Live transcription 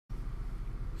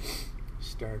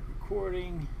start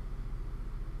recording.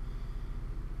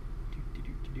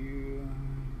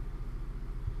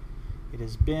 It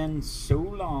has been so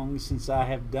long since I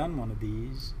have done one of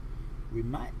these. We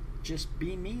might just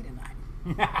be me tonight.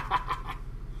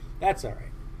 That's all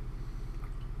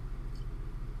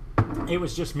right. It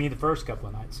was just me the first couple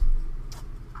of nights.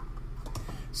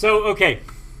 So, okay.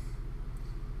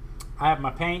 I have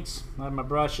my paints, I have my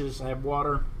brushes, I have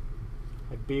water,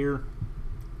 I have beer.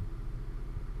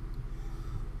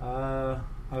 I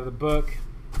have the book.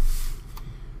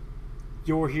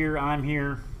 You're here, I'm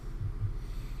here.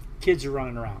 Kids are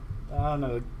running around. I don't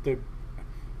know. The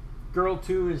girl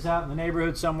 2 is out in the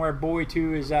neighborhood somewhere. Boy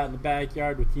 2 is out in the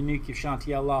backyard with Unique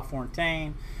Chantiel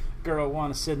LaFontaine. Girl 1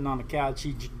 is sitting on the couch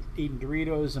eating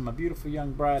Doritos, and my beautiful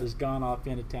young bride has gone off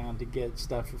into town to get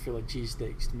stuff for Philly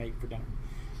cheesesteaks to make for dinner.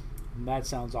 And that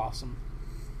sounds awesome.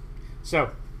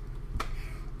 So,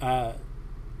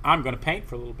 I'm going to paint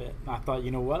for a little bit. And I thought, you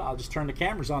know what? I'll just turn the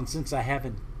cameras on since I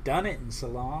haven't done it in so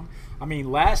long. I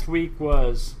mean, last week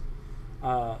was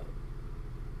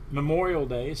Memorial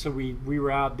Day, so we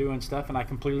were out doing stuff, and I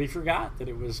completely forgot that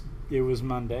it was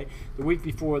Monday. The week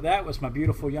before that was my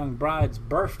beautiful young bride's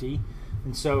birthday,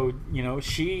 and so, you know,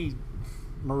 she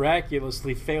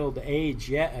miraculously failed to age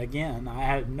yet again. I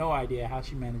have no idea how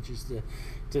she manages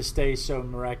to stay so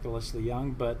miraculously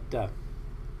young, but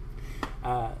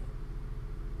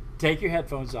take your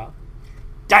headphones off.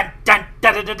 Dun, dun,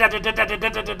 dun, dun, dun, dun, dun, dun,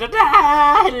 dun, dun, dun.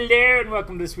 Hello and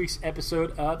welcome to this week's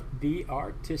episode of The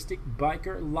Artistic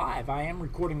Biker Live. I am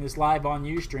recording this live on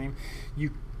Ustream.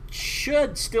 You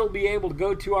should still be able to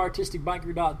go to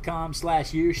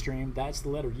artisticbiker.com/Ustream. That's the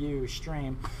letter U,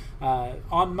 stream,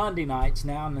 on Monday nights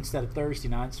now instead of Thursday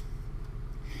nights.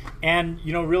 And,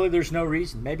 you know, really there's no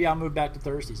reason. Maybe I'll move back to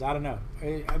Thursdays. I don't know.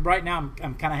 Right now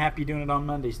I'm kind of happy doing it on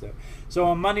Mondays, though. So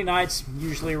on Monday nights,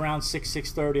 usually around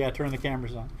 6:30, I turn the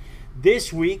cameras on.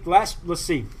 This week, last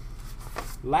week,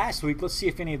 let's see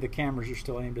if any of the cameras are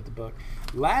still aimed at the book.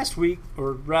 Last week,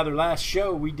 or rather last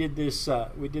show, we did this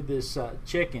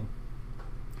chicken.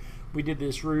 We did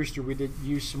this rooster. We did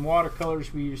use some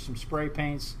watercolors. We used some spray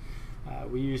paints.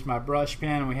 We used my brush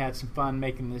pen, and we had some fun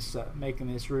making this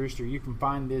rooster. You can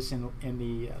find this in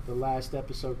the last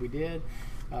episode we did,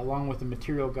 along with the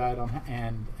material guide on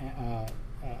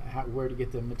where to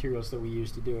get the materials that we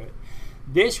used to do it.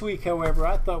 This week, however,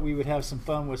 I thought we would have some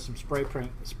fun with some spray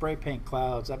paint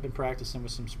clouds. I've been practicing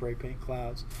with some spray paint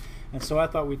clouds, and so I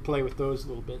thought we'd play with those a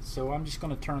little bit. So I'm just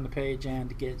going to turn the page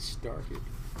and get started.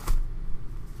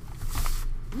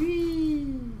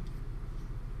 Whee!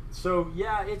 So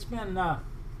yeah, it's been a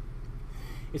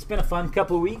fun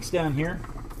couple of weeks down here.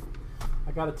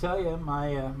 I got to tell you,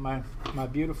 my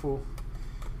beautiful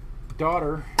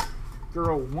daughter,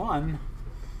 girl 1,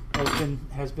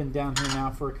 has been down here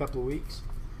now for a couple of weeks,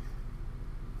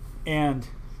 and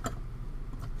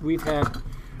we've had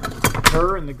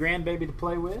her and the grandbaby to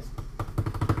play with.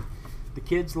 The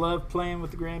kids love playing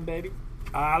with the grandbaby.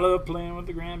 I love playing with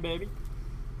the grandbaby.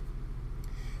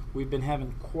 We've been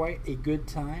having quite a good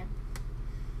time,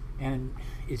 and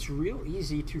it's real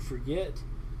easy to forget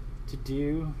to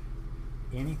do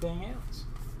anything else.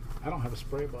 I don't have a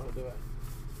spray bottle, do I?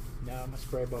 No, my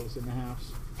spray bottle's in the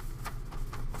house.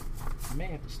 I may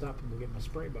have to stop and go get my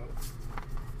spray bottle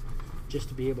just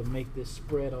to be able to make this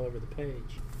spread all over the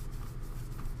page.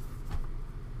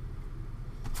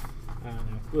 I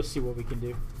don't know. We'll see what we can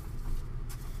do.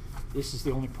 This is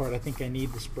the only part I think I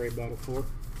need the spray bottle for.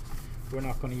 We're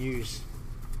not going to use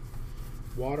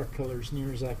watercolors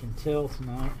near as I can tell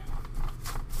tonight,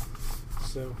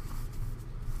 so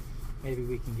maybe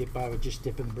we can get by with just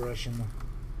dipping the brush in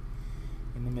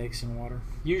the mixing water.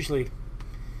 Usually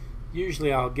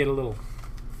I'll get a little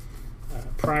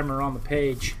primer on the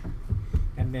page,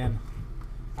 and then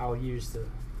I'll use the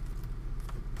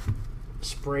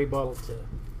spray bottle to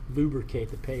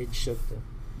lubricate the page so that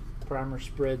the primer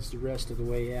spreads the rest of the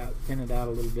way out, thin it out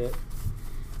a little bit,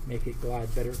 make it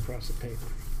glide better across the paper.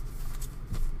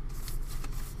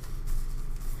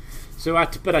 So I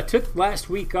took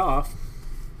last week off,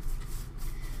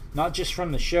 not just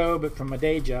from the show, but from my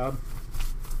day job,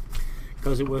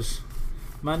 because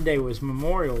Monday was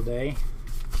Memorial Day,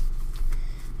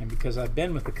 and because I've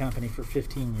been with the company for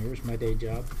 15 years, my day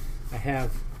job, I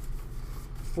have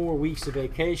 4 weeks of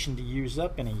vacation to use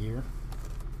up in a year,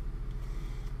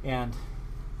 and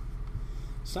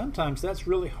sometimes that's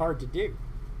really hard to do.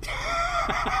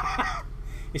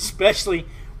 Especially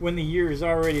when the year is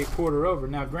already a quarter over.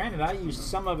 Now, granted, I used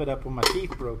some of it up when my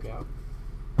teeth broke out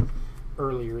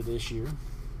earlier this year.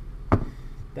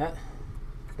 That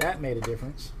made a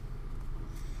difference.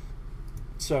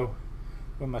 So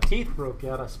when my teeth broke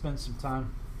out, I spent some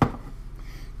time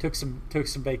took some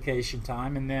vacation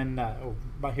time, and then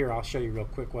by here I'll show you real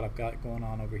quick what I've got going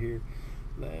on over here.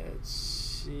 Let's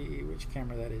see which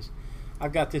camera that is.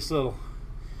 I've got this little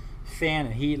fan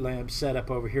and heat lamp set up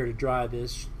over here to dry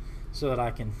this, so that I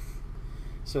can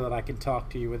talk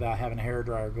to you without having a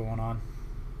hairdryer going on.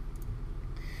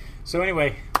 So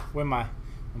anyway, when my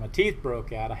teeth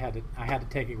broke out, I had to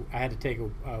take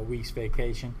a week's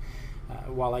vacation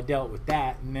while I dealt with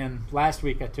that, and then last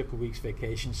week I took a week's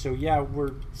vacation. So yeah,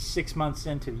 we're 6 months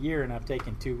into the year, and I've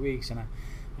taken 2 weeks, and I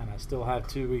still have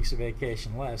 2 weeks of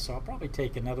vacation left. So I'll probably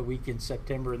take another week in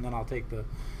September, and then I'll take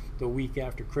the week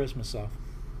after Christmas off.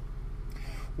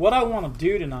 What I want to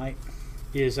do tonight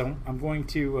is I'm going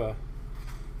to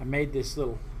I made this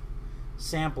little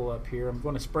sample up here. I'm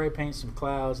going to spray paint some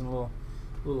clouds and a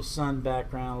little sun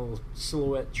background, a little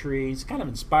silhouette tree. It's kind of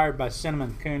inspired by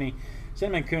Cinnamon Cooney.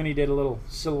 Cinnamon Cooney did a little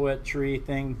silhouette tree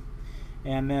thing,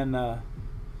 and then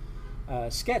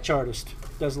Sketch Artist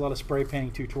does a lot of spray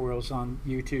painting tutorials on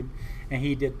YouTube, and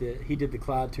he did the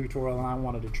cloud tutorial, and I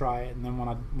wanted to try it. And then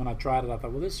when I tried it, I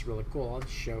thought, well, this is really cool.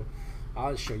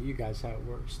 I'll just show you guys how it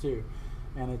works too.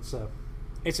 And it's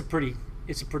a pretty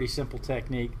simple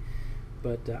technique,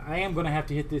 but I am going to have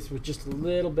to hit this with just a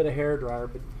little bit of hair dryer,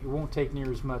 but it won't take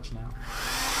near as much now.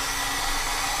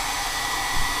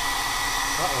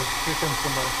 Uh-oh, here comes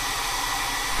somebody.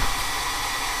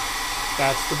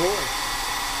 That's the boy.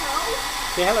 Hello?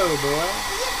 Say hello, boy.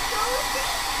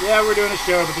 Yeah, we're doing a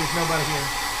show, but there's nobody here.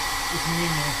 It's me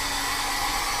and you.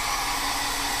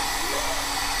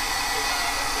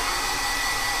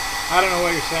 I don't know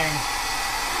what you're saying.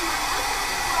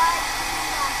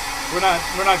 We're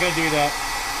not going to do that.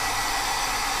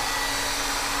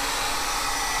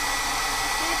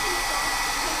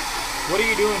 What are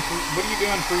you doing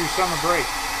for your summer break?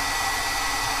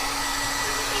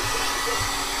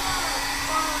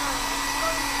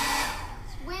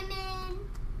 Swimming.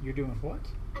 You're doing what?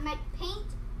 I might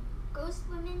paint, go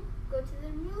swimming, go to the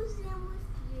museum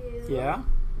with you. Yeah.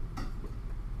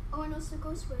 Oh, and also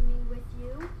go swimming with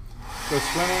you. Go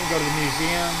swimming, go to the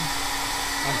museum,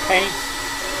 and paint.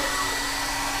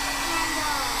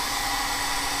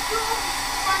 Do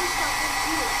fun stuff with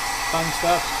you. Fun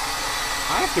stuff.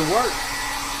 I have to work.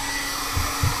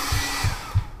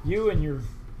 You and your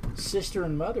sister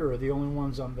and mother are the only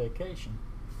ones on vacation.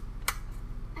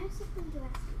 I'm supposed to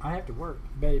ask you. I have to work.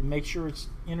 But make sure it's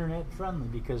internet friendly,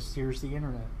 because here's the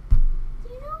internet. Do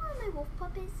you know where my wolf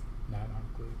pup is? No, I don't have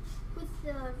a clue. With the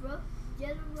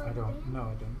yellow rubber I don't. band? No,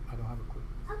 I don't. I don't have a clue.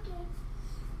 Okay.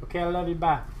 Okay, I love you.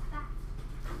 Bye. Bye.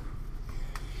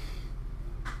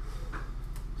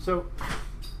 So,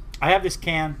 I have this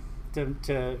can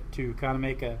to kind of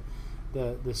make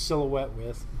the silhouette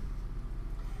with,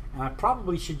 and I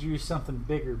probably should use something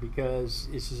bigger, because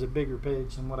this is a bigger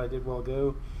page than what I did a while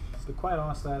ago. But quite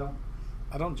honestly,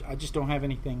 I just don't have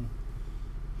anything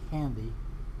handy.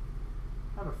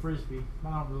 I have a frisbee. I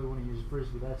don't really want to use a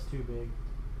frisbee. That's too big.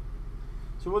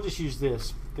 So we'll just use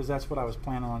this, because that's what I was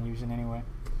planning on using anyway.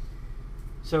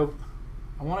 So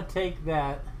I want to take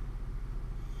that,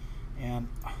 and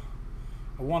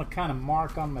I want to kind of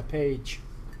mark on my page.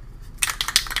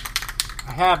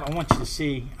 I want you to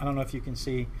see, I don't know if you can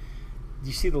see, do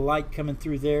you see the light coming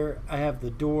through there? I have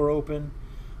the door open,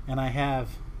 and I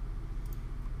have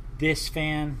this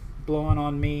fan blowing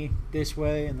on me this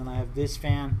way, and then I have this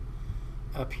fan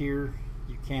up here.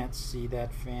 You can't see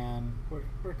that fan.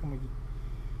 Where can we?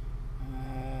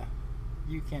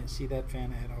 You can't see that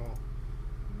fan at all.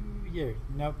 Yeah,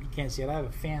 nope, you can't see it. I have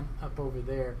a fan up over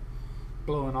there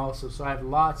blowing also, so I have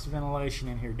lots of ventilation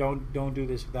in here. Don't do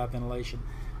this without ventilation.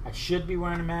 I should be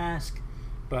wearing a mask,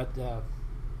 but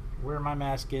where my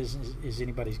mask is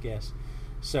anybody's guess.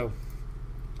 So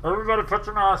everybody put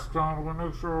your mask on. We're going to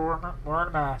make sure we're wearing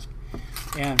a mask.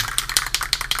 And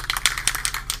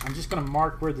I'm just going to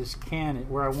mark where this can,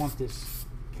 where I want this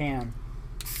can,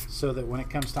 so that when it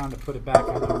comes time to put it back,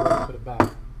 I know where to put it back.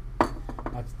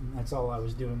 That's all I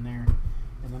was doing there.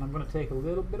 And then I'm going to take a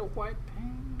little bit of white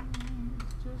paint,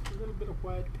 just a little bit of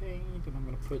white paint, and I'm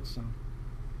going to put some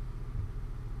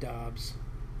daubs.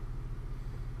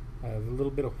 A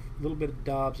little bit of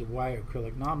daubs of white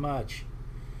acrylic, not much.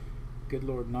 Good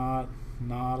Lord, not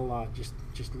a lot.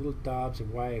 Just little daubs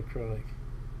of white acrylic.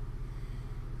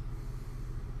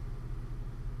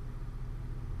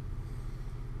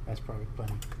 That's probably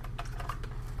plenty.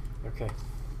 Okay.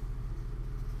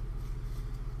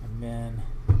 And then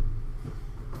I'm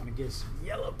gonna get some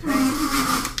yellow paint.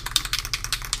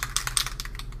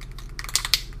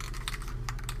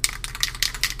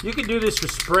 You could do this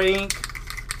with spray ink.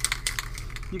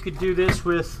 You could do this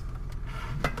with,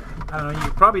 I don't know, you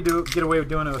could probably get away with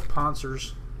doing it with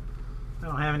Ponsers. I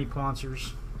don't have any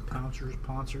pouncers, but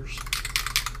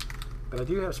I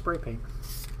do have spray paint.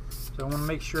 So I want to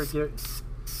make sure I get it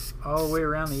all the way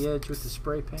around the edge with the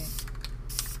spray paint.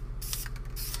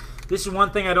 This is one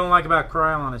thing I don't like about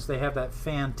Krylon is they have that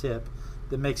fan tip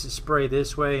that makes it spray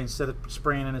this way instead of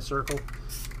spraying in a circle.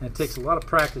 And it takes a lot of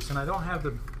practice, and I don't have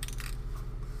the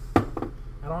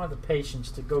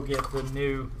patience to go get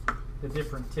the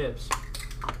different tips.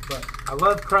 But I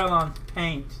love Krylon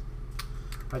paint.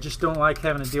 I just don't like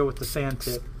having to deal with the fan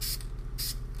tip.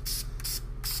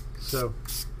 So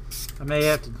I may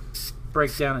have to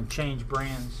break down and change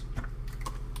brands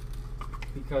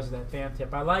because of that fan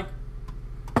tip. I like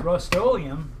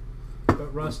Rust-Oleum,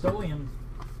 but Rust-Oleum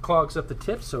clogs up the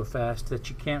tip so fast that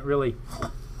you can't really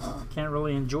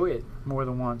enjoy it more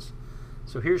than once.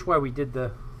 So here's why we did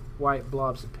the white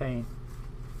blobs of paint.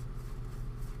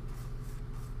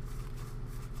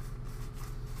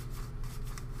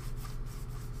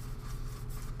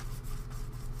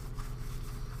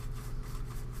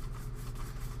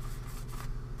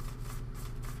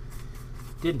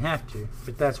 Didn't have to,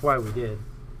 but that's why we did.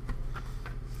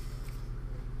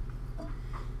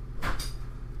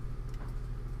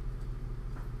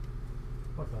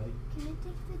 What, buddy? Can I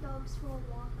take the dogs for a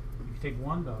walk? You can take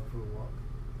one dog for a walk.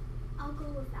 I'll go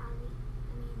with Abby.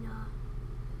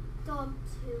 Dog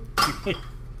 2.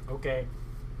 Okay.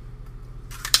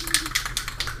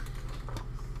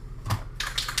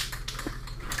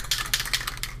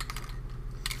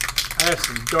 I have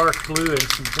some dark blue and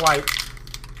some white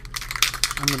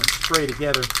I'm going to spray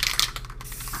together.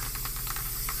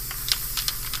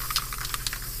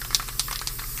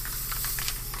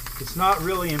 It's not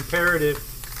really imperative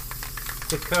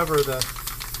to cover the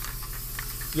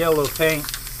yellow paint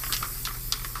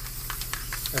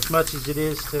as much as it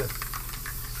is to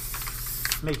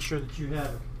make sure that you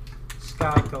have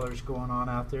sky colors going on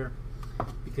out there.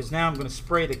 Because now I'm going to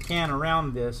spray the can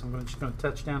around this. I'm just going to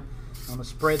touch down. I'm going to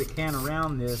spray the can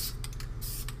around this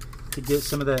to get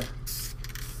some of that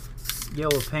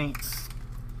yellow paint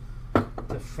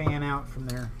to fan out from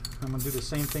there. I'm going to do the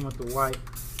same thing with the white.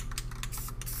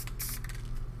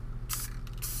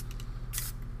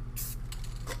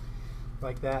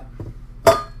 Like that.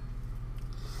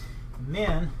 And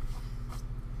then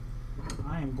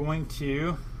I am going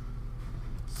to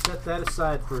set that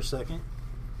aside for a second.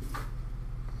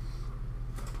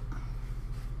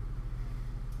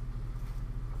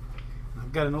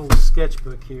 I've got an old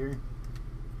sketchbook here.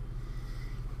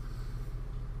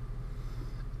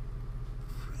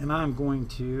 And I'm going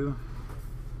to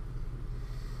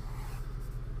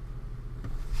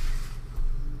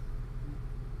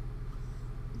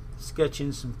sketch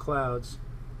in some clouds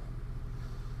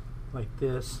like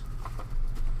this.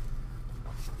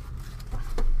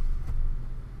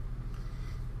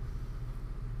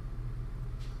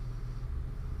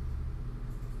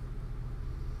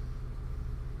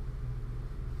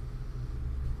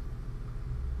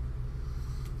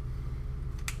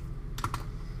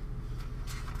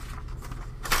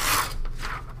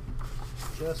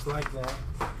 Just like that.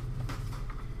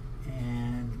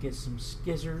 And get some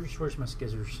skizzers. Where's my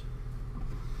skizzers?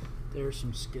 There's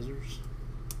some skizzers.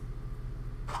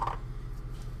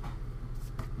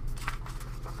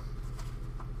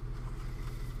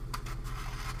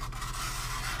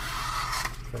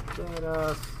 Cut that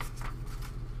off.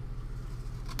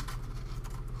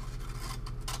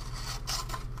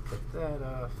 Cut that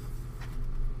off.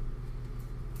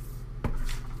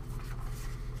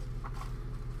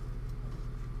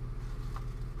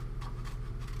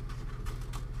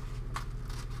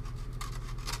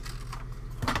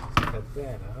 Cut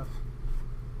that off.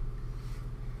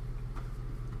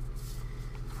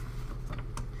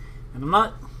 And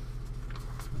I'm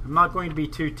not going to be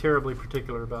too terribly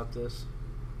particular about this.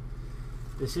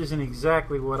 This isn't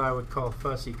exactly what I would call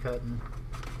fussy cutting.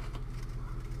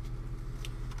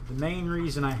 The main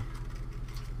reason I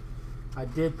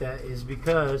did that is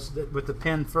because with the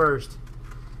pen first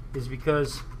is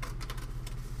because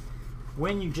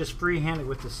when you just freehand it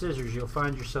with the scissors, you'll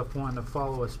find yourself wanting to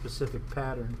follow a specific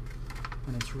pattern,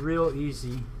 and it's real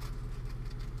easy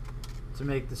to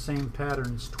make the same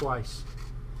patterns twice,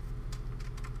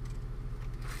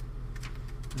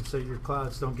 and so your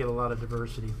clouds don't get a lot of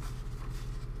diversity.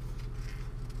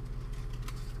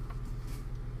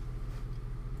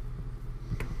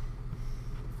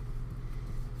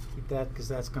 Keep that because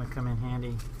that's going to come in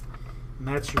handy, and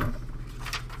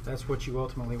that's what you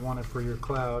ultimately wanted for your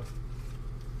cloud.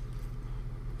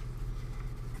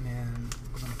 And then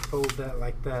I'm going to fold that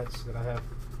like that so that I have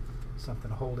something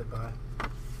to hold it by.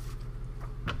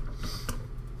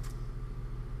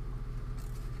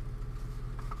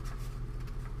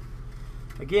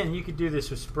 Again, you could do this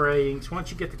with spray inks.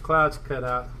 Once you get the clouds cut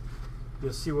out,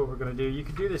 you'll see what we're going to do. You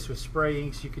could do this with spray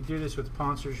inks. You could do this with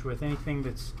Ponsers, with anything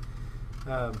that's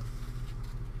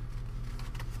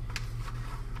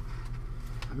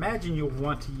imagine you'll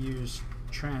want to use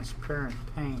transparent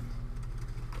paint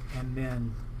and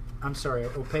then, I'm sorry,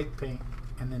 opaque paint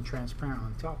and then transparent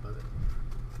on top of it.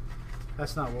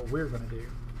 That's not what we're going to do.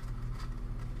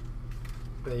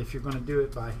 But if you're going to do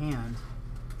it by hand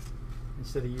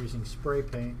instead of using spray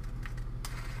paint,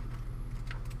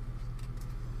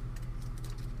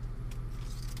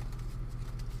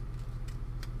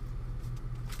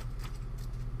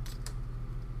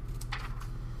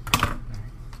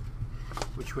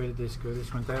 which way did this go?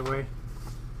 This went that way.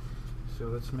 So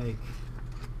let's make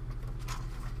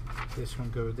this one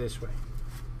go this way.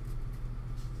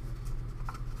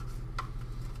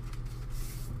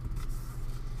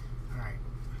 Alright.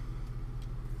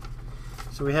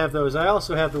 So we have those. I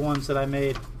also have the ones that I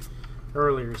made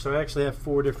earlier. So I actually have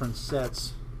 4 different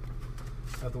sets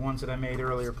of the ones that I made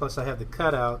earlier. Plus I have the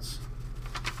cutouts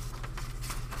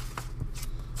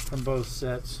from both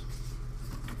sets.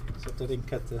 Except I didn't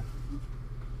cut the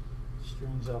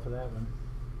strings off of that one.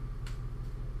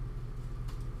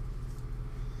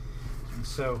 And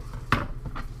so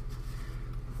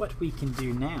what we can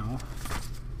do now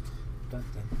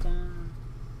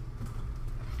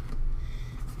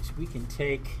is we can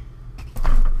take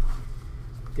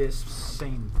this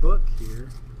same book here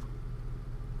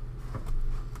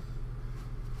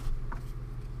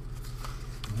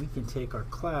and we can take our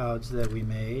clouds that we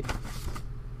made,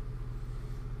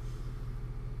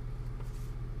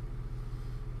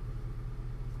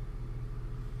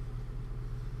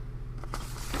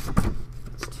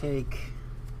 take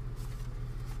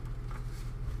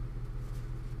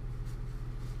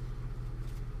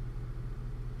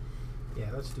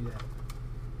let's do that.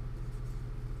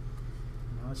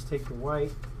 Now let's take the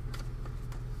white.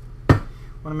 Want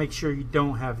to make sure you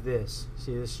don't have this.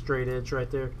 See this straight edge right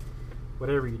there?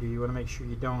 Whatever you do, you want to make sure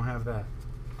you don't have that.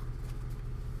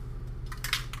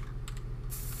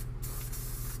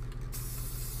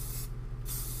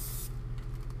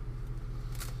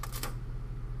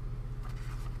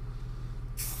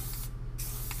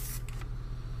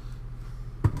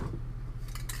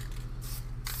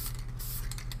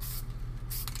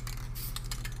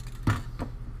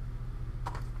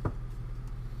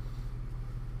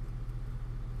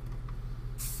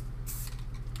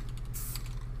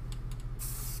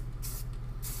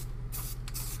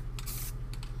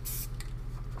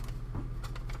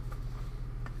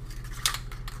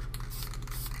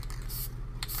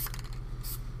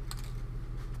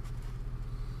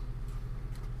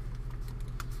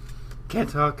 Can't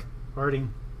talk. Farting.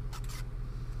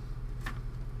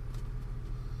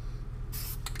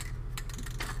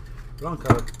 Wrong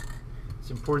color. It's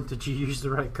important that you use the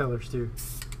right colors too.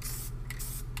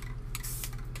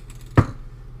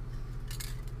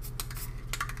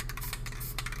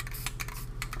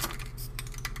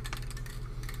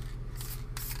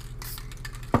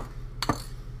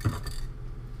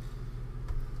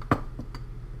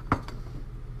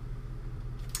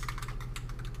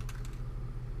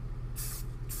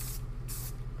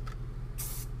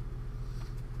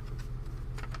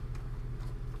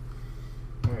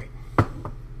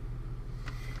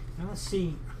 Let's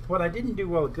see, what I didn't do a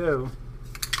while ago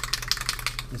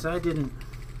is I didn't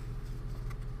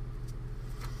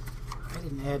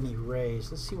add any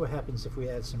rays. Let's see what happens if we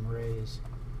add some rays.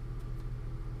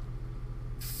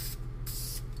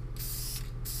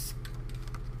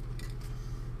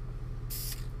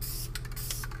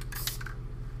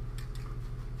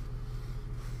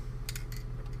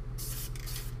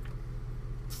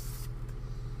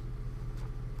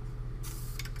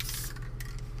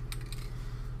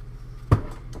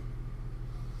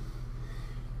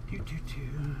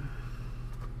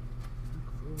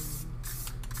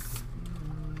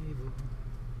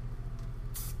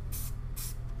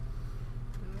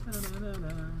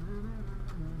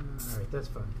 Alright, that's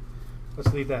fine.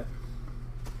 Let's leave that.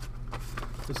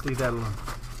 Let's leave that alone.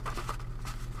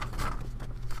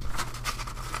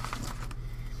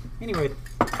 Anyway,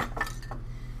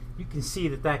 you can see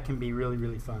that that can be really,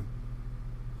 really fun.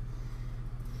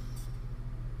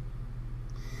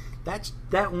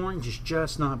 That orange is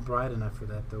just not bright enough for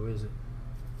that, though, is it?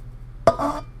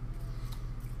 I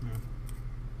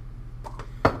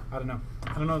don't know.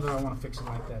 I don't know that I want to fix it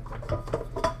like that,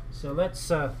 though. So let's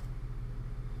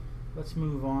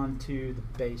move on to the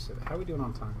base of it. How are we doing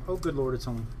on time? Oh, good Lord, it's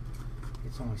only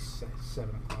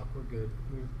 7 o'clock. We're good.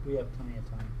 We have plenty of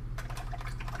time.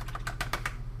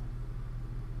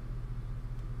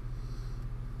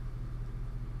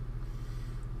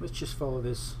 Let's just follow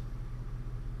this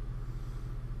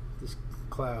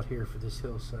cloud here for this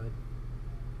hillside.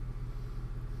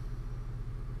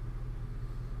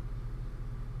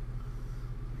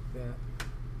 Like that.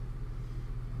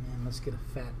 And let's get a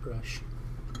fat brush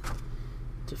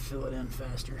to fill it in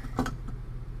faster.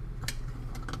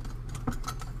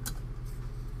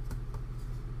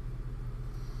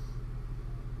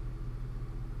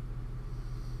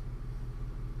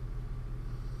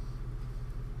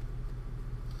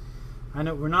 I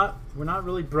know we're not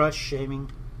really brush shaming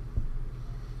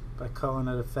by calling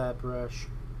it a fat brush.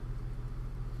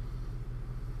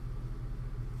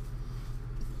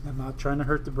 I'm not trying to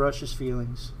hurt the brush's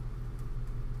feelings.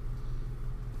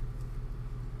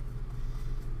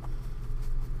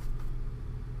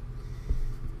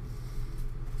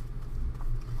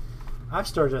 I've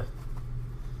started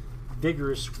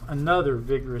another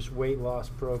vigorous weight loss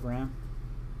program.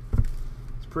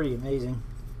 It's pretty amazing.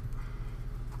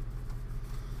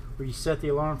 Where you set the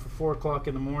alarm for 4 o'clock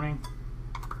in the morning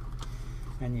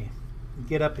and you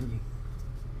get up and you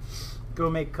go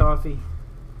make coffee,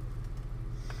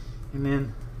 and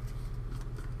then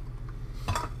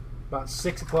about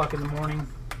 6 o'clock in the morning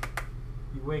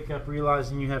you wake up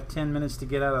realizing you have 10 minutes to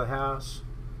get out of the house,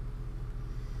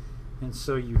 and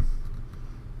so you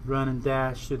run and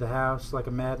dash through the house like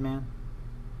a madman.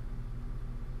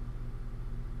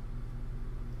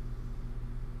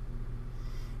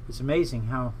 It's amazing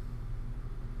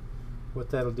what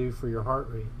that'll do for your heart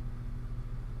rate.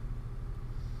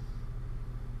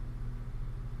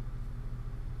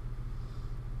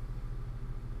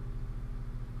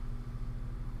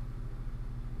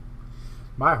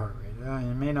 My heart rate.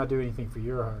 It may not do anything for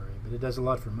your heart rate, but it does a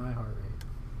lot for my heart rate.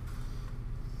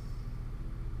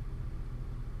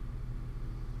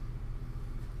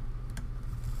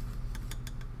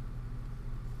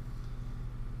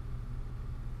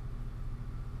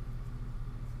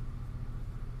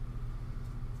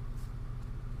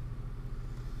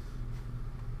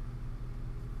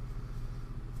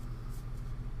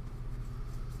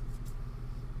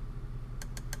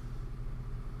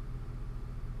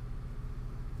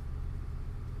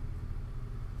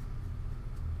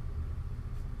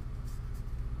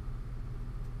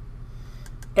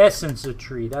 Essence of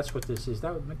tree. That's what this is.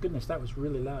 My goodness, that was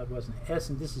really loud, wasn't it?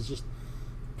 Essence. This is just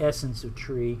essence of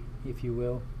tree, if you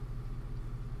will.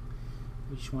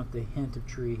 We just want the hint of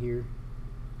tree here.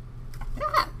 I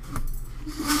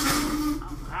don't know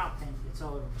how pink it's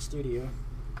all over the studio.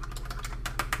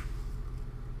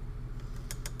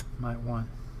 Might want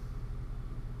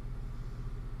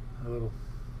a little.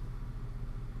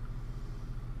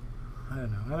 I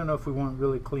don't know if we want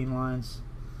really clean lines.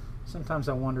 Sometimes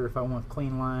I wonder if I want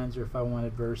clean lines or if I want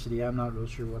adversity. I'm not real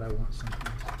sure what I want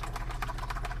sometimes.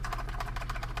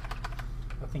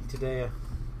 I think today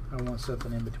I want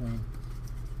something in between.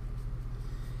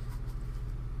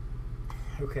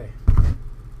 Okay.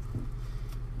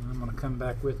 I'm going to come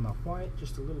back with my white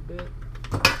just a little bit.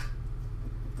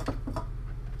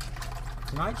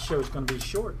 Tonight's show is going to be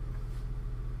short.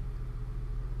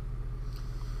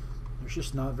 There's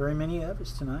just not very many of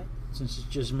us tonight, since it's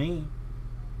just me.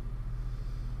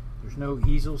 There's no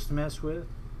easels to mess with.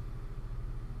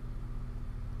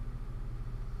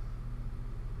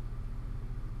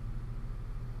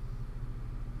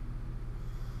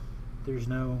 There's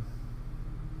no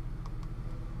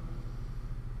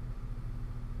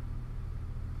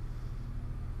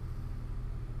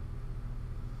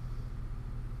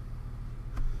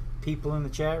people in the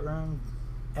chat room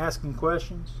asking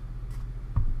questions.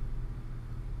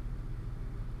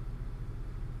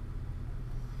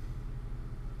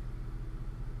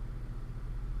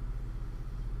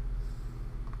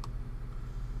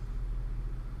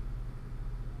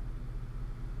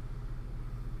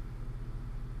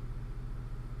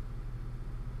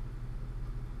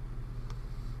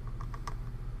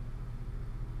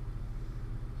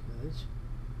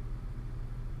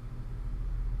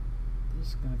 This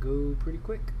is going to go pretty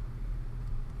quick,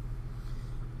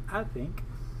 I think.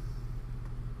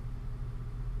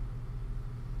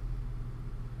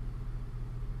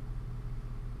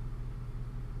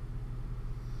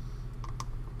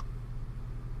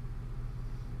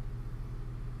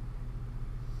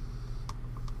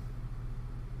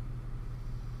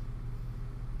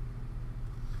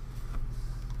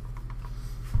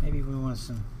 Maybe we want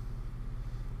some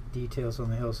details on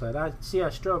the hillside. I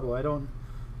struggle.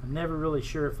 I'm never really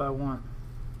sure if I want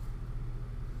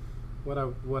what I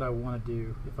want to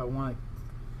do. If I want it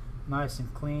nice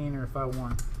and clean, or if I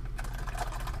want.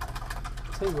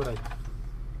 I'll tell you what I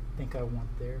think I want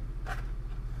there.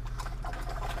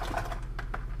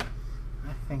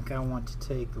 I think I want to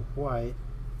take the white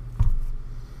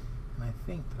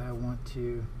think that I want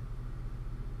to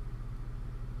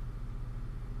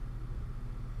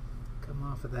come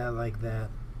off of that like that,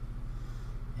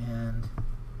 and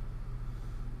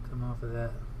come off of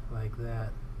that like that.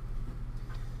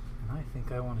 And I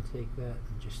think I want to take that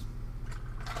and just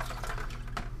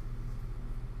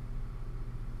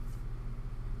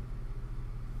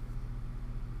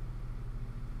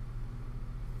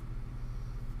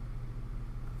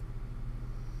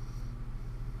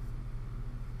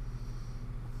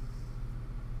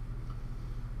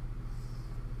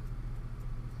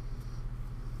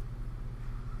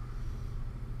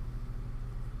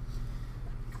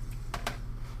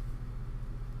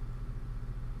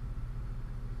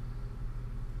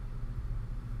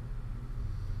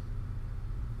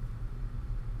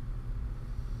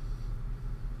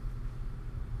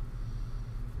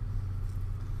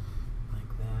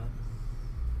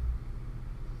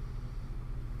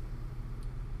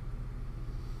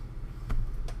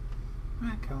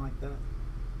kind of like that.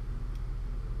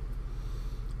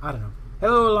 I don't know.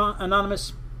 Hello,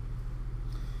 Anonymous.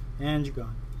 And you're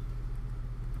gone.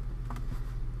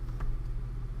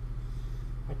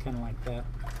 I kind of like that.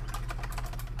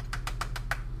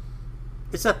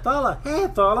 It's Athala. Hey,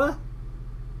 Athala.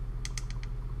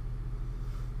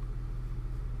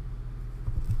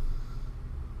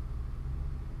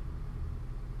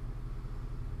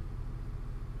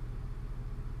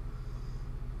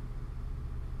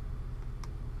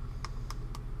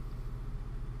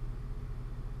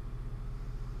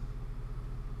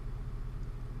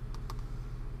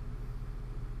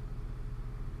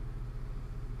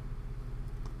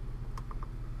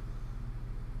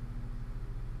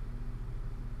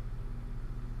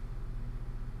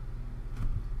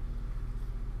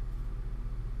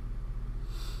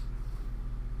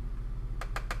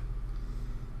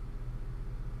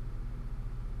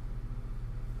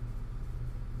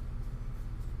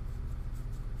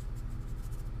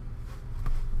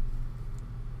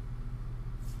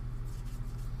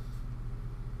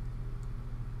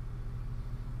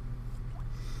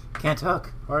 Can't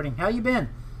talk. Harding, how you been?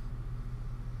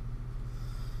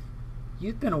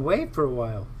 You've been away for a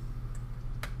while.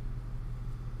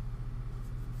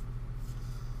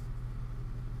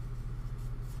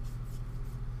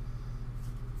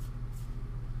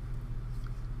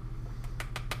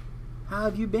 How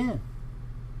have you been?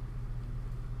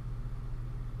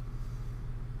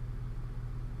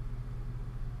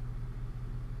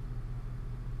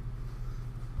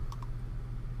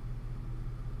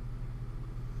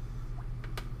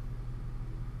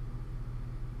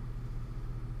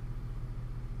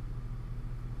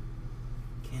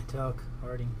 Can't talk,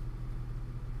 Harding.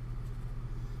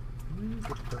 Use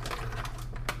the purple.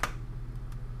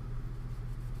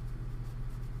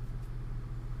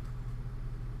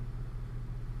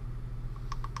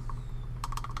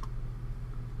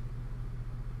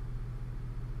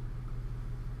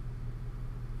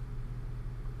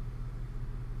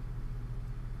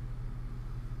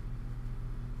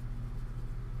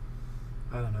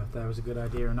 I don't know if that was a good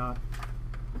idea or not.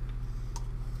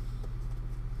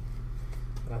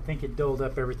 But I think it doled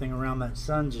up everything around that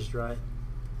sun just right.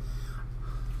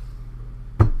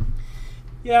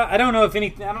 Yeah, I don't know if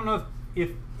anything. I don't know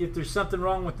if there's something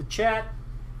wrong with the chat,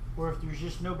 or if there's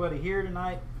just nobody here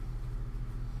tonight.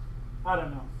 I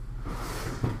don't know.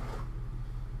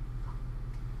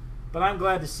 But I'm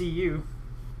glad to see you.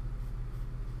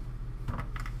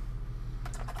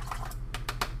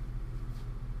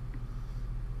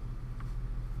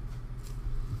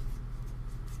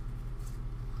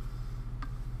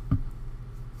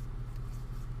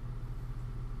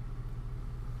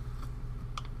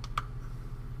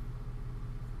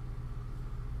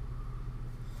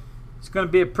 It's going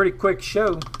to be a pretty quick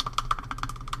show.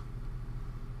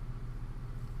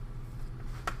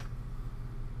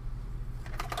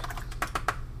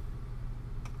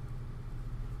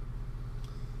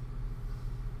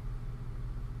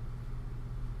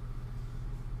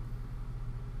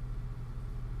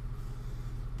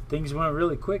 Things went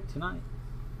really quick tonight.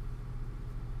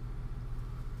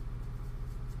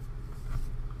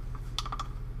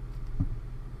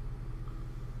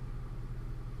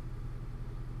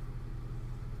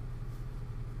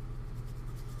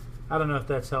 I don't know if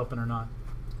that's helping or not.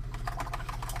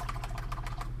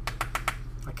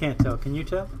 I can't tell. Can you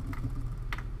tell?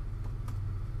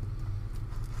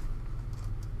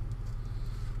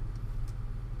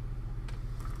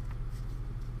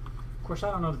 Of course,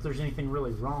 I don't know if there's anything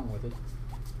really wrong with it.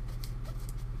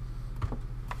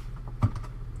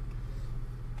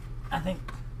 I think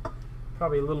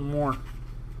probably a little more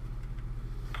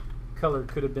color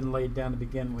could have been laid down to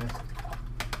begin with.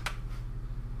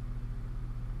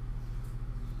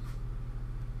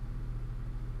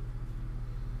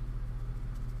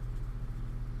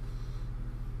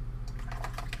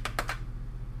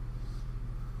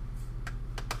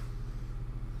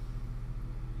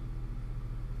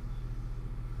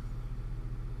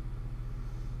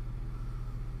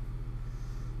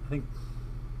 I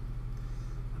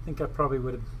think I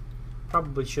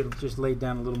probably should have just laid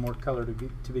down a little more color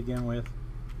to begin with.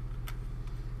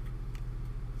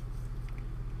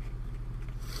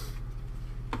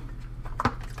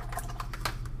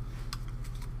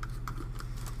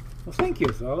 Well, thank you,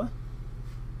 fella.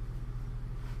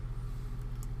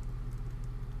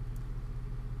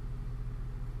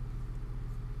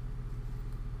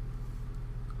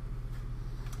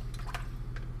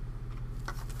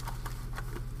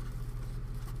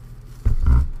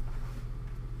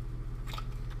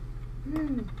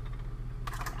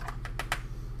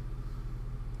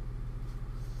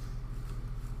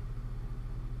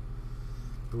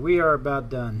 We are about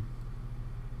done.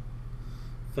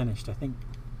 Finished. I think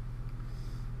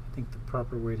the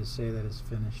proper way to say that is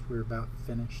finished. We're about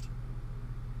finished.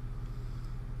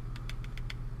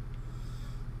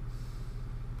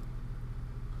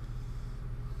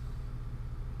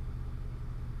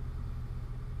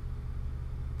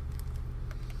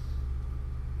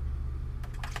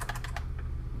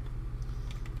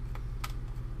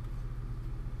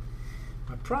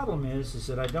 My problem is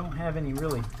that I don't have any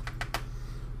really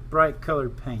bright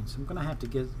colored paints. I'm gonna have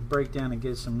to break down and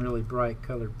get some really bright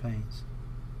colored paints.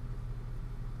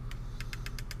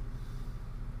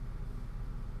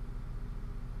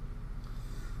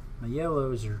 My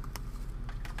yellows are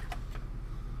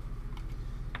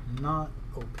not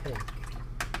opaque.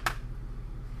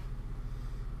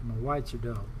 My whites are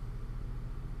dull.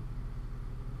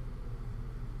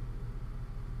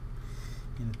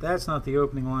 And if that's not the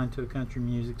opening line to a country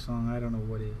music song, I don't know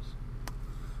what is.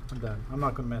 I'm done. I'm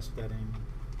not going to mess with that anymore.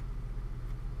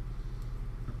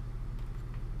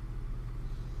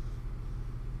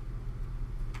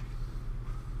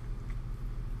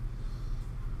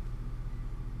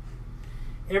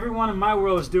 Everyone in my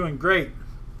world is doing great.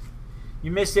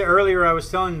 You missed it earlier. I was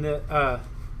telling that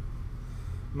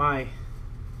my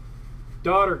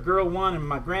daughter, girl 1, and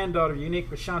my granddaughter, Unique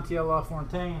with Chantiel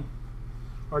LaFontaine,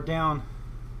 are down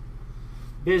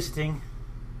visiting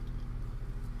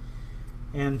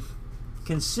and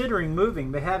considering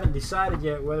moving. They haven't decided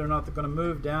yet whether or not they're going to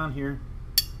move down here.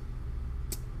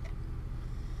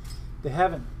 They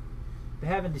haven't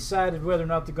decided whether or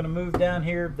not they're going to move down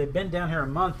here. They've been down here a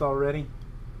month already.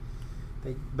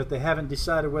 But they haven't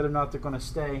decided whether or not they're going to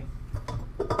stay.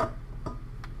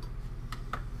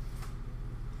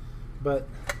 But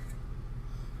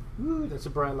ooh, that's a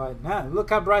bright light. Now look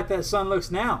how bright that sun looks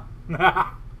now.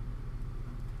 I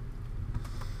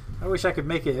wish I could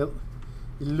make it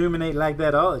illuminate like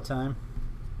that all the time.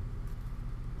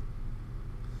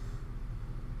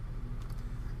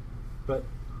 But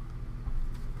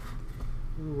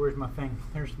ooh, where's my thing?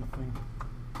 There's my thing.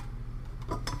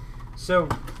 So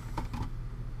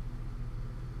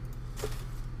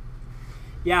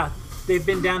yeah, they've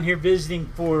been down here visiting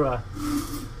for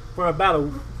about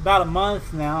a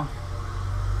month now,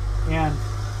 and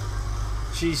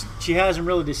she hasn't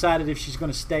really decided if she's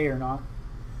going to stay or not.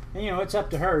 And you know, it's up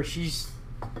to her. She's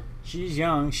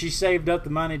young. She saved up the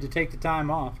money to take the time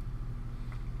off.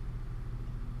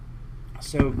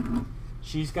 So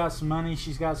she's got some money.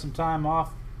 She's got some time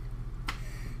off.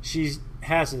 She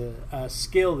has a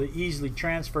skill that easily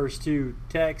transfers to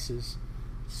Texas.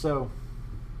 So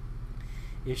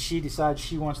if she decides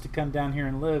she wants to come down here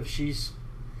and live, she's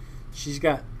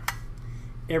got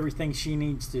everything she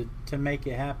needs to make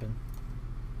it happen.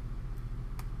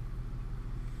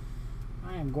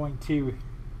 I am going to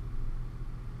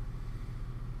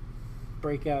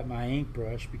break out my ink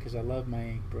brush because I love my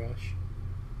ink brush.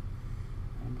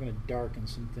 I'm going to darken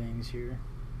some things here.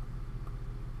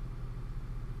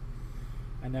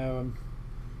 I know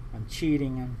I'm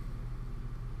cheating. I'm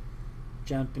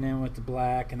jumping in with the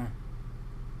black, and I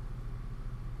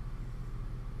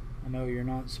know you're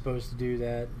not supposed to do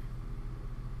that.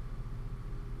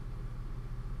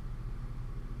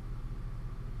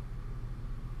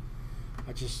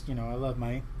 I just, you know, I love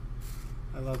my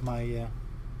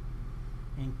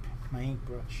ink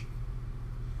brush.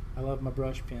 I love my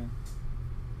brush pen.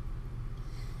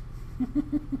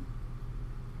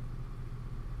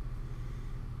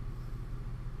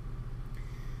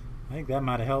 I think that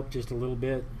might have helped just a little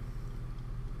bit,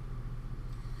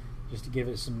 just to give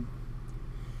it some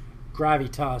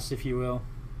gravitas, if you will.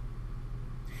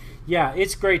 Yeah,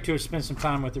 it's great to have spent some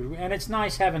time with her, and it's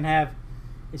nice having a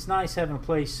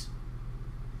place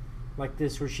like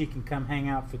this where she can come hang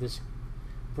out for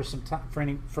some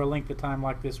time, for a length of time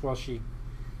like this while she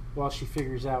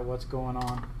figures out what's going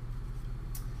on.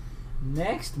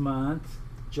 Next month,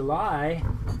 July,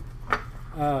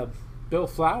 Bill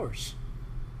Flowers.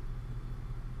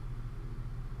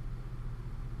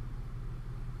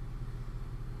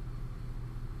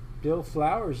 Bill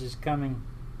Flowers is coming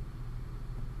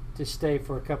to stay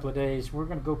for a couple of days. We're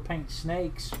going to go paint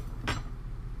snakes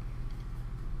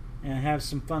and have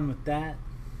some fun with that.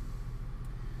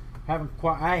 Haven't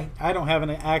quite. I don't have an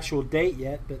actual date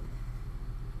yet, but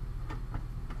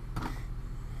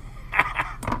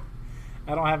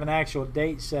I don't have an actual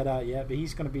date set out yet. But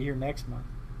he's going to be here next month.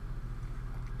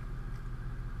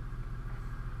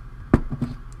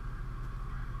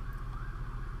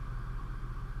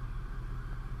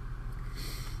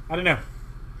 I don't know.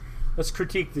 Let's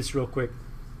critique this real quick.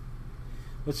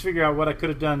 Let's figure out what I could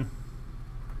have done.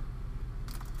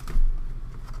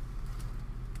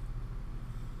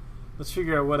 Let's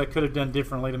figure out what I could have done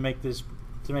differently to make this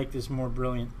more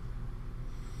brilliant.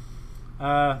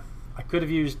 I could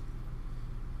have used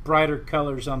brighter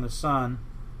colors on the sun.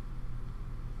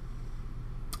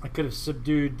 I could have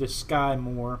subdued the sky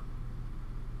more.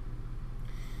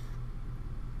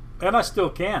 And I still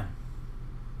can.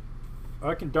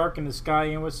 I can darken the sky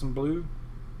in with some blue.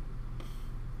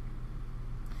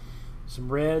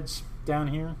 Some reds down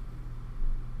here.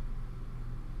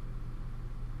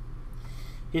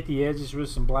 Hit the edges with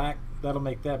some black. That'll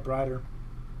make that brighter.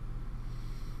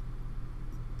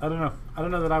 I don't know. I don't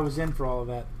know that I was in for all of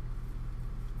that.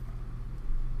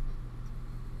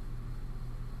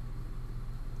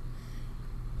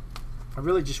 I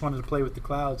really just wanted to play with the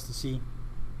clouds to see.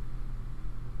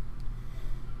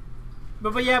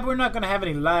 But yeah, we're not going to have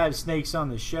any live snakes on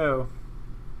the show.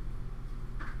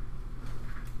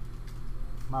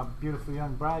 My beautiful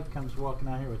young bride comes walking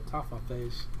out here with top off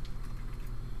face.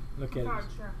 Look at it.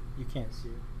 Sure. You can't see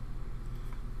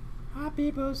her. Hi,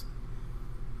 peoples.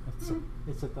 It's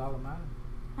a Thalamata.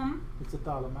 It's a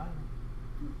Thalamata.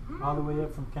 All the way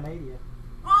up from Canada.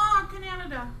 Oh,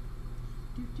 Canada.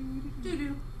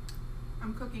 Doo-doo.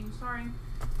 I'm cooking, sorry.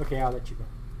 Okay, I'll let you go.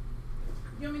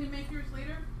 You want me to make yours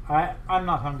later? I'm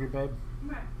not hungry, babe.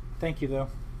 Okay. Thank you, though.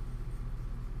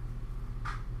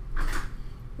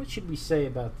 What should we say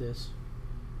about this?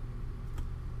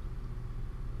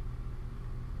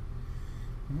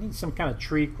 It needs some kind of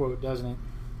tree quote, doesn't it?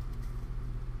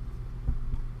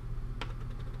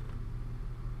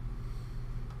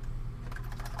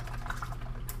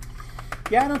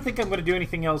 Yeah, I don't think I'm going to do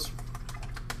anything else.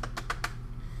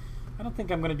 I don't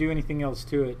think I'm going to do anything else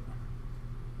to it.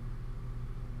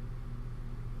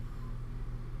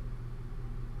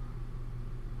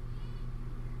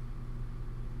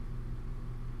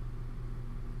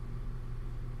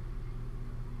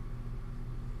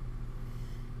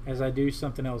 As I do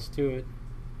something else to it.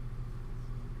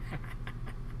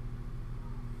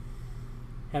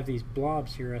 Have these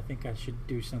blobs here I think I should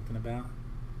do something about.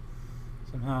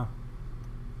 Somehow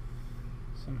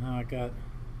I got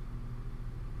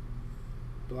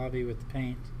blobby with the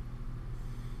paint.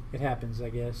 It happens, I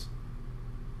guess.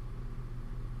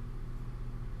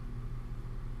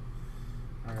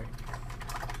 Alright.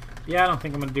 Yeah, I don't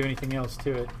think I'm going to do anything else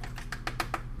to it.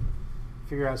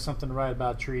 Figure out something to write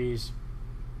about trees.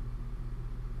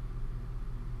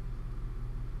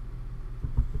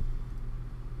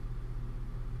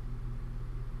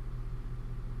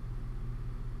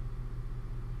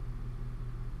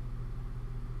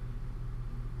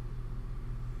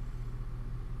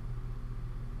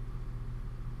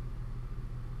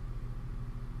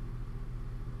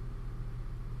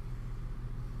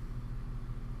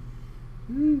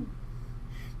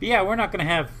 But yeah, we're not gonna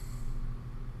have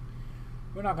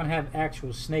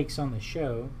actual snakes on the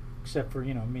show, except for,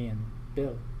 you know, me and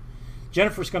Bill.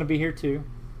 Jennifer's gonna be here too.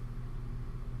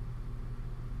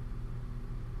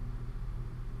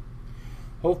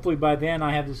 Hopefully by then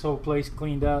I have this whole place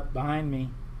cleaned up behind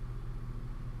me.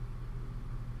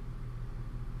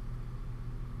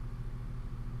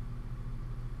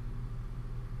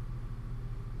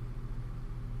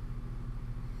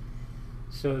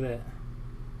 So that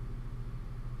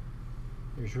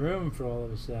there's room for all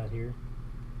of us out here.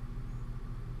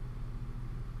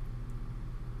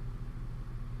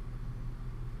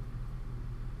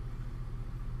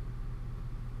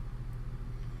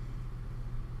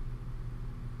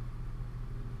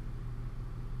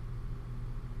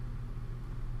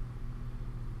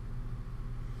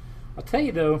 I'll tell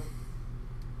you though,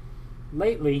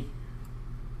 lately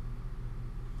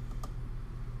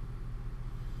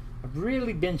I've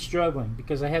really been struggling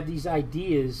because I have these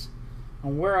ideas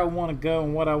on where I want to go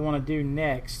and what I want to do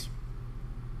next.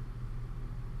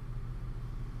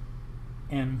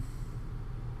 And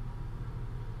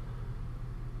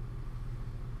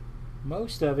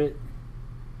most of it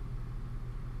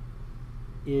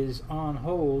is on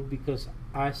hold because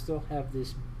I still have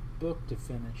this book to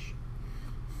finish.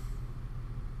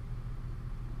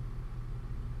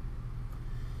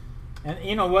 And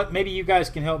you know what? Maybe you guys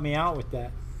can help me out with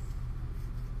that.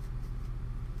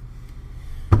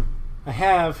 I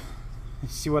have.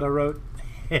 See what I wrote?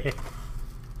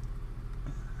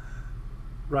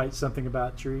 Write something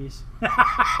about trees.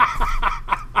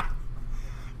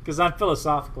 Because I'm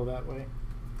philosophical that way.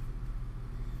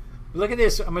 Look at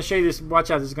this. I'm going to show you this.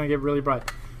 Watch out. This is going to get really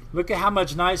bright. Look at how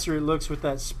much nicer it looks with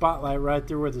that spotlight right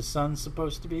there where the sun's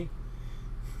supposed to be.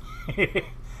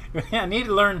 I need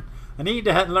to learn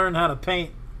how to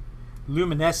paint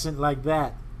luminescent like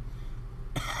that.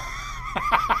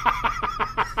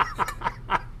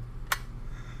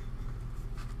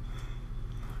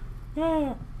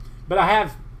 But I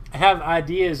have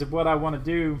ideas of what I want to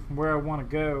do, where I want to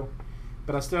go.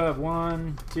 But I still have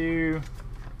 1, 2,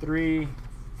 3,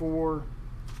 4,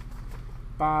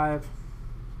 5,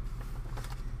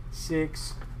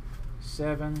 6,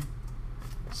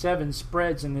 7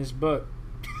 spreads in this book.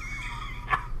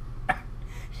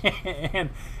 and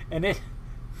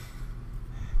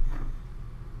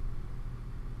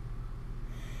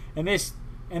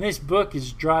this book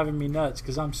is driving me nuts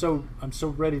because I'm so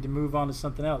ready to move on to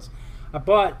something else. I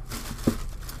bought,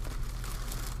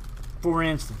 for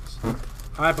instance,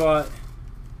 I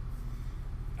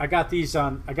got these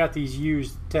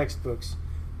used textbooks,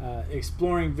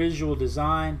 Exploring Visual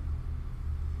Design,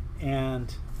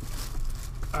 and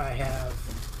I have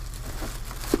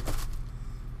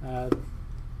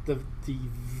the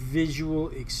Visual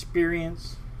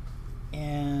Experience,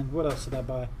 and what else did I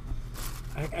buy?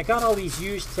 I got all these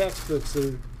used textbooks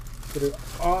that are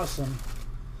awesome.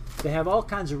 They have all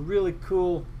kinds of really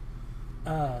cool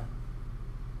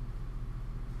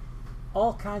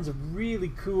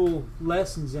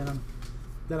lessons in them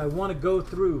that I want to go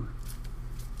through.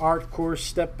 Art course,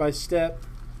 step by step.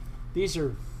 These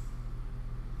are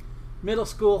middle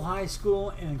school, high school,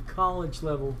 and college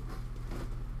level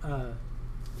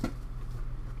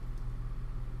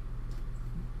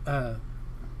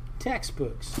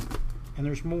textbooks. And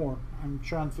there's more. I'm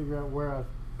trying to figure out where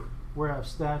I've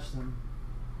stashed them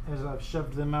as I've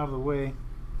shoved them out of the way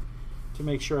to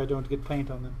make sure I don't get paint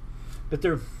on them. But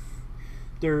they're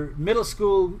middle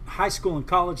school, high school, and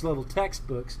college level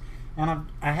textbooks, and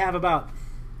I have about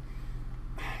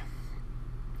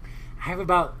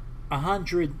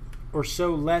 100 or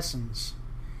so lessons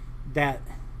that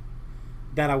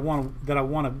I want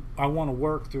to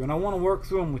work through, and I want to work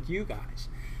through them with you guys,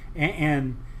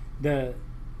 and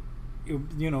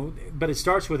but it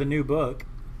starts with a new book.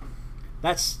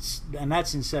 That's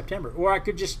in September. Or I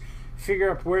could just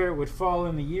figure out where it would fall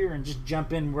in the year and just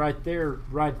jump in right there.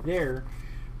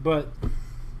 But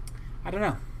I don't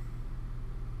know.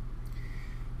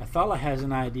 Athala has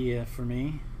an idea for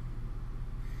me.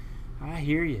 I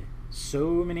hear you.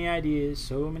 So many ideas,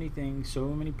 so many things, so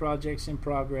many projects in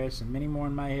progress, and many more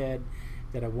in my head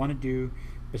that I want to do.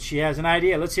 But she has an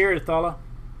idea. Let's hear it, Athala.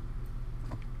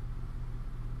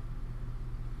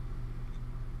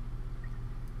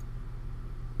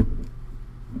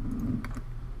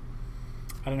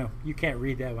 I don't know. You can't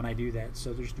read that when I do that,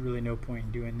 so there's really no point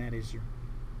in doing that, is there?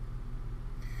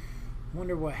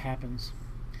 Wonder what happens.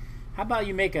 How about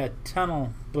you make a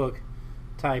tunnel book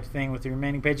type thing with the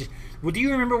remaining pages? Well, do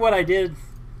you remember what I did?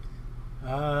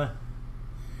 Do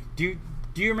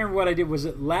you remember what I did? Was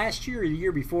it last year or the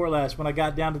year before last when I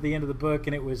got down to the end of the book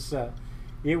and it was the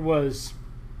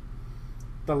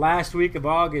last week of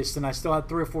August and I still had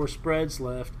 3 or 4 spreads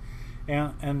left,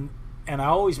 and I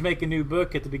always make a new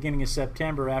book at the beginning of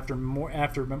September after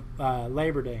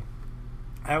Labor Day.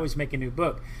 I always make a new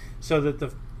book so that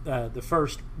the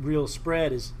first real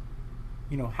spread is,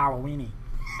 Halloweeny.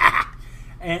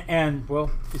 and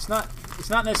well, it's not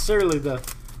necessarily the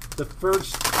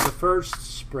first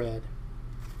spread,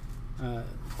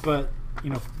 but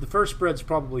the first spread's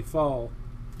probably fall.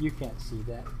 You can't see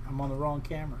that. I'm on the wrong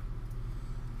camera.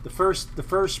 The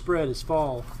first spread is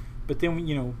fall. But then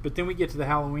we get to the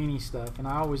Halloweeny stuff, and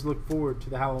I always look forward to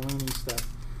the Halloweeny stuff.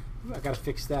 Ooh, I gotta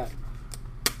fix that.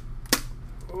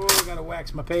 Oh, I gotta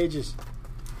wax my pages.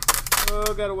 Oh,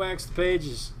 I gotta wax the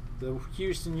pages. The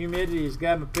Houston humidity has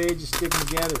got my pages sticking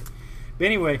together. But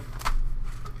anyway,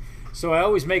 so I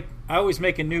always make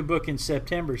a new book in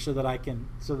September so that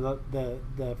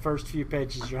the first few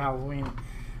pages are Halloween.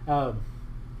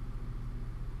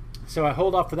 So I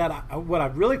hold off for that. What I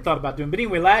really thought about doing, but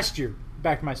anyway, last year.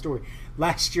 Back to my story.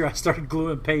 Last year I started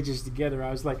gluing pages together.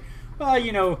 I was like,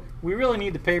 well, we really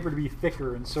need the paper to be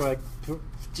thicker, and so I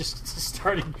just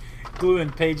started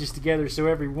gluing pages together. So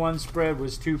every one spread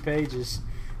was 2 pages,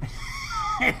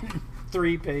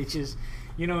 3 pages,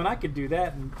 and I could do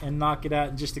that and knock it out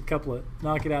in just a couple of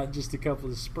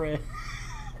spreads.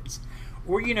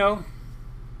 Or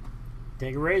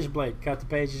take a razor blade, cut the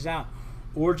pages out,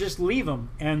 or just leave them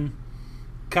and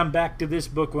come back to this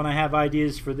book when I have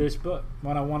ideas for this book.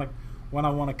 When I want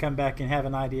to come back and have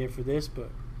an idea for this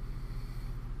book.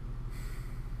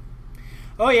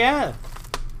 Oh yeah.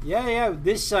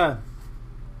 This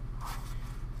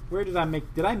where did I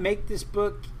make this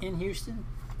book in Houston?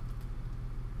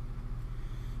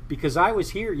 Because I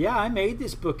was here. Yeah, I made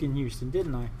this book in Houston,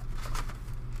 didn't I?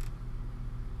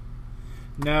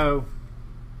 No.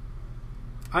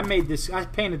 I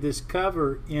painted this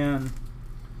cover in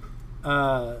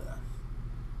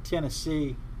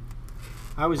Tennessee.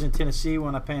 I was in Tennessee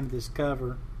when I painted this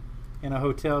cover in a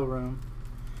hotel room.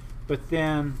 But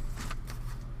that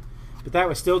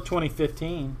was still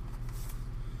 2015.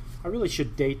 I really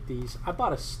should date these. I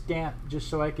bought a stamp just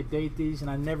so I could date these,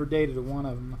 and I never dated one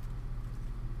of them.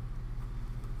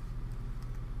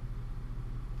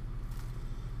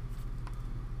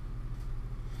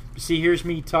 See, here's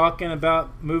me talking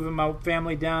about moving my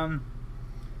family down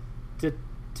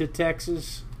to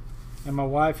Texas, and my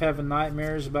wife having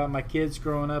nightmares about my kids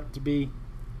growing up to be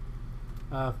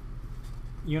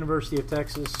University of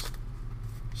Texas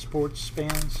sports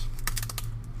fans,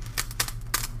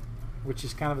 which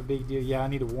is kind of a big deal. Yeah, I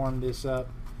need to warm this up.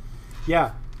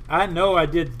 Yeah, I know I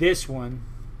did this one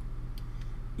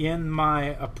in my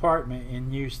apartment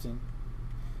in Houston.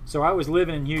 So I was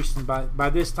living in Houston. By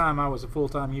this time, I was a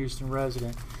full-time Houston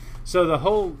resident.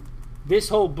 So this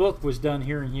whole book was done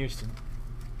here in Houston.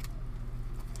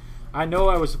 I know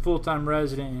I was a full-time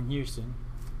resident in Houston,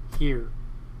 here.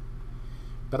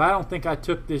 But I don't think I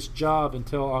took this job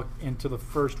until the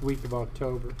first week of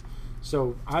October.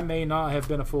 So I may not have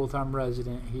been a full-time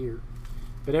resident here.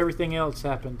 But everything else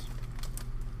happened.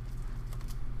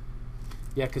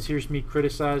 Yeah, because here's me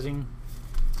criticizing.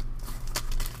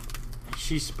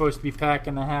 She's supposed to be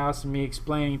packing the house, and me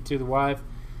explaining to the wife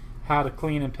how to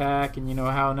clean and pack, and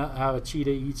how a cheetah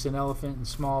eats an elephant in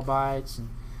small bites, and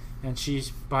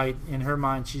in her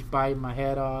mind she's biting my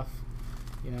head off,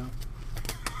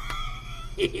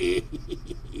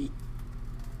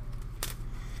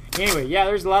 Anyway, yeah,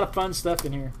 there's a lot of fun stuff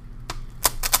in here.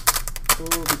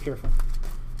 Oh, be careful.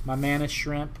 My mantis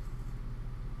shrimp.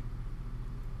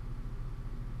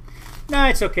 Nah,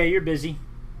 it's okay. You're busy.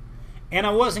 And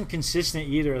I wasn't consistent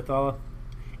either, Athala.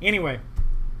 Anyway,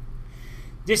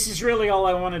 this is really all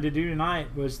I wanted to do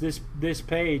tonight was this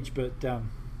page, but I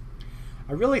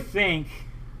really think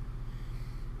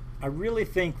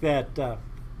that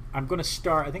I'm going to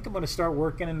start. I think I'm going to start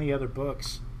working in the other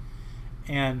books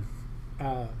and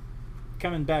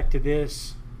coming back to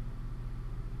this.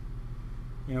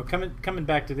 Coming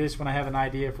back to this when I have an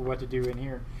idea for what to do in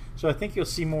here. So I think you'll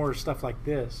see more stuff like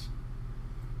this,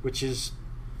 which is.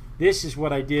 This is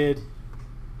what I did.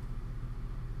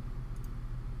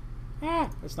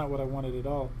 That's not what I wanted at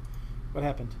all. What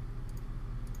happened?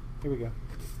 Here we go.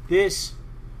 This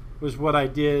was what I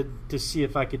did to see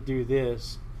if I could do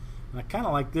this. And I kind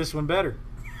of like this one better.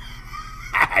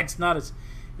 It's not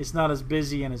as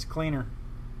busy and it's cleaner.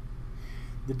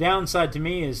 The downside to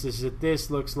me is that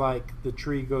this looks like the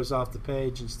tree goes off the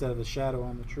page instead of the shadow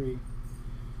on the tree.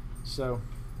 So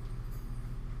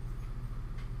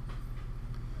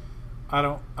I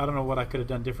don't know what I could have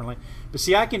done differently. But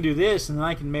see, I can do this, and then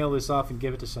I can mail this off and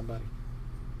give it to somebody.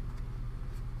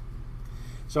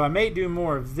 So I may do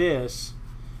more of this,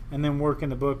 and then work in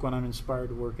the book when I'm inspired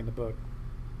to work in the book.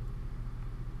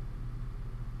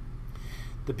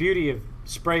 The beauty of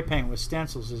spray paint with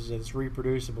stencils is that it's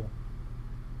reproducible.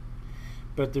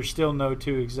 But there's still no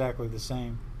two exactly the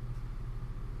same.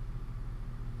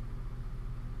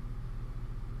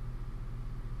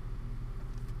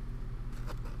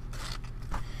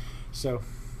 So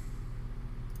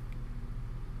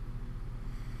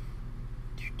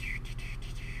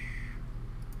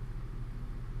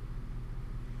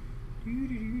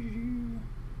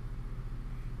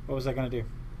what was I going to do?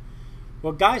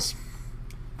 Well, guys,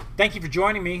 thank you for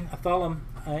joining me. Athala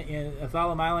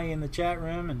Miley in the chat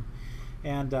room,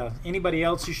 and anybody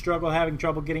else who having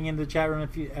trouble getting into the chat room.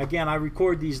 Again, I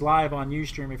record these live on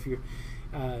Ustream. If you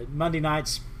Monday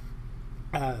nights.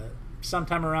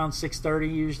 Sometime around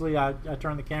 6:30 usually I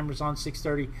turn the cameras on.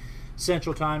 6:30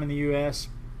 Central Time in the U.S.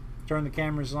 Turn the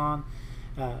cameras on,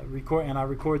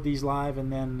 record these live,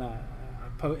 and then I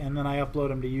upload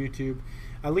them to YouTube.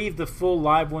 I leave the full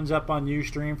live ones up on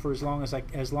Ustream for as long as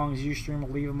Ustream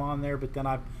will leave them on there. But then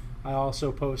I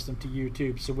also post them to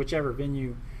YouTube. So whichever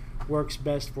venue works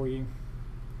best for you.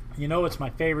 It's my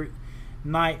favorite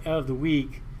night of the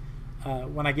week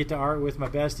when I get to art with my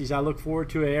besties. I look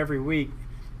forward to it every week.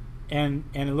 And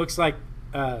it looks like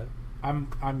I'm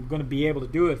going to be able to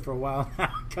do it for a while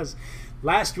now, because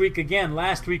last week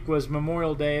was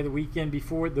Memorial Day. The weekend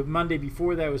before, the Monday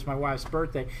before that was my wife's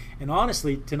birthday, and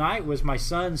honestly, tonight was my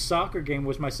son's soccer game.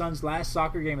 Was my son's last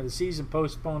soccer game of the season,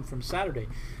 postponed from Saturday,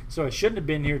 so I shouldn't have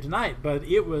been here tonight, but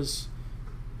it was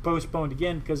postponed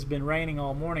again because it's been raining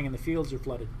all morning and the fields are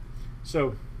flooded.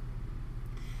 So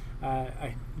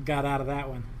I got out of that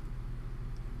one.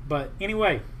 But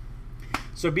anyway,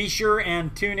 so be sure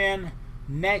and tune in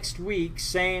next week,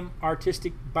 same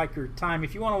Artistic Biker time.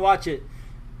 If you want to watch it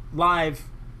live,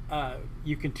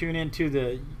 you can tune in to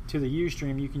the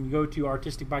Ustream. You can go to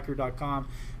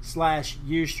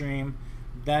artisticbiker.com/Ustream.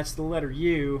 That's the letter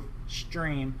U,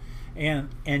 stream,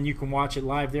 and you can watch it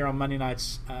live there on Monday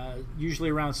nights, usually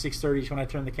around 6:30 when I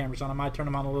turn the cameras on. I might turn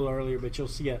them on a little earlier, but you'll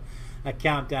see a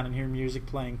countdown and hear music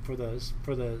playing for the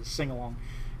sing along,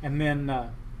 and then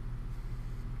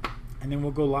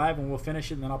we'll go live and we'll finish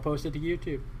it, and then I'll post it to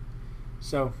YouTube.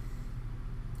 So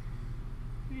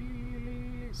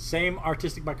same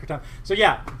Artistic Biker time. So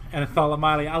yeah, and Athala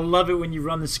Miley, I love it when you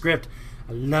run the script.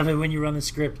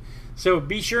 So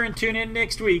be sure and tune in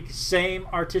next week, same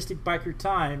Artistic Biker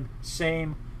time,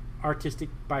 same Artistic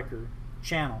Biker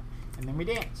channel, and then we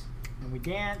dance. And we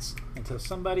dance until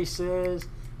somebody says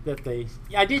that they...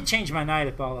 I did change my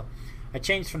night, Athala. I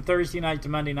changed from Thursday night to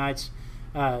Monday nights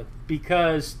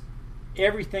because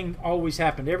everything always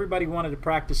happened. Everybody wanted to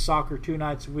practice soccer 2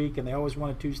 nights a week, and they always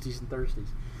wanted Tuesdays and Thursdays.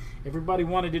 Everybody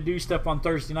wanted to do stuff on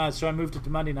Thursday nights, so I moved it to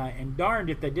Monday night. And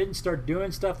darned if they didn't start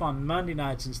doing stuff on Monday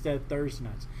nights instead of Thursday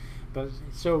nights. But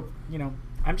so,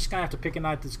 I'm just gonna have to pick a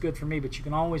night that's good for me. But you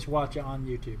can always watch it on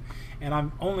YouTube. And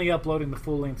I'm only uploading the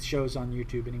full-length shows on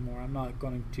YouTube anymore. I'm not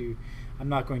going to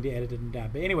edit them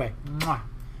down. But anyway,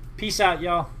 peace out,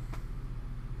 y'all.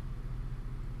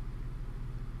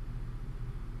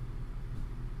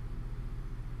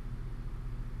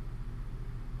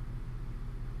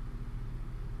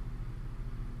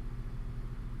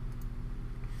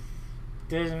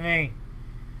 This is me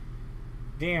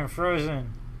being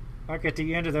frozen like at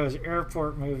the end of those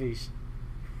airport movies.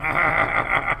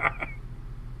 I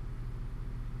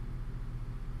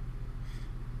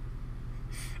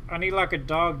need like a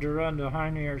dog to run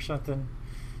behind me or something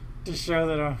to show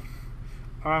that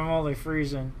I'm only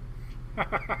freezing. I'm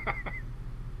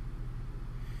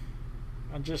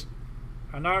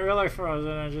not really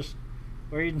frozen, I'm just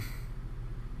waiting.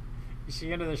 It's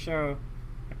the end of the show.